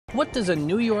What does a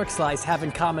New York slice have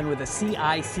in common with a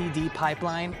CI/CD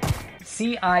pipeline?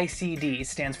 CI/CD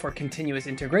stands for continuous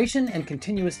integration and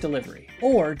continuous delivery,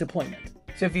 or deployment.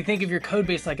 So if you think of your code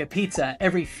base like a pizza,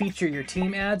 every feature your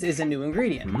team adds is a new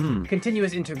ingredient.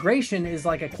 Continuous integration is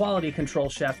like a quality control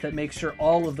chef that makes sure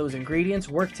all of those ingredients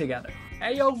work together.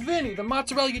 Hey yo, Vinny, the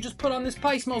mozzarella you just put on this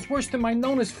pie smells worse than my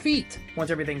Nona's feet. Once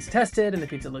everything's tested and the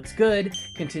pizza looks good,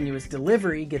 continuous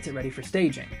delivery gets it ready for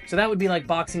staging. So that would be like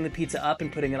boxing the pizza up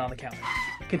and putting it on the counter.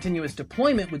 Continuous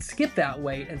deployment would skip that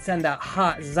wait and send that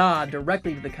hot za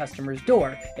directly to the customer's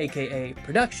door, aka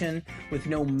production, with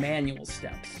no manual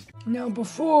steps. Now,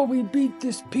 before we beat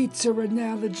this pizza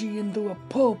analogy into a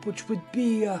pulp, which would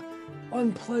be,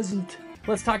 unpleasant,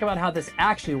 let's talk about how this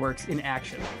actually works in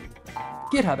action.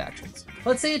 GitHub Actions.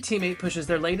 Let's say a teammate pushes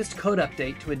their latest code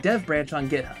update to a dev branch on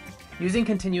GitHub. Using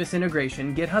continuous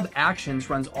integration, GitHub Actions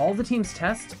runs all the team's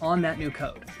tests on that new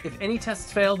code. If any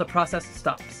tests fail, the process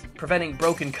stops, preventing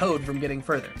broken code from getting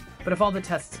further. But if all the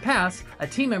tests pass, a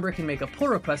team member can make a pull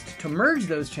request to merge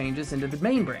those changes into the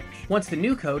main branch. Once the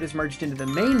new code is merged into the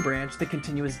main branch, the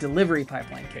continuous delivery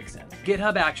pipeline kicks in.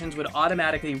 GitHub Actions would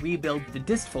automatically rebuild the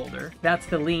dist folder, that's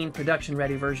the lean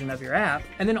production-ready version of your app,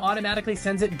 and then automatically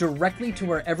sends it directly to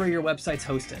wherever your website's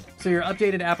hosted. So your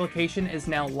updated application is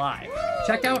now live.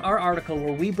 Check out our article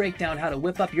where we break down how to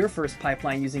whip up your first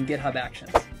pipeline using GitHub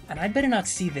Actions. And I better not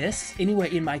see this anywhere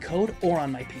in my code or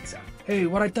on my pizza. Hey,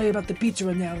 what'd I tell you about the pizza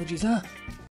analogies, huh?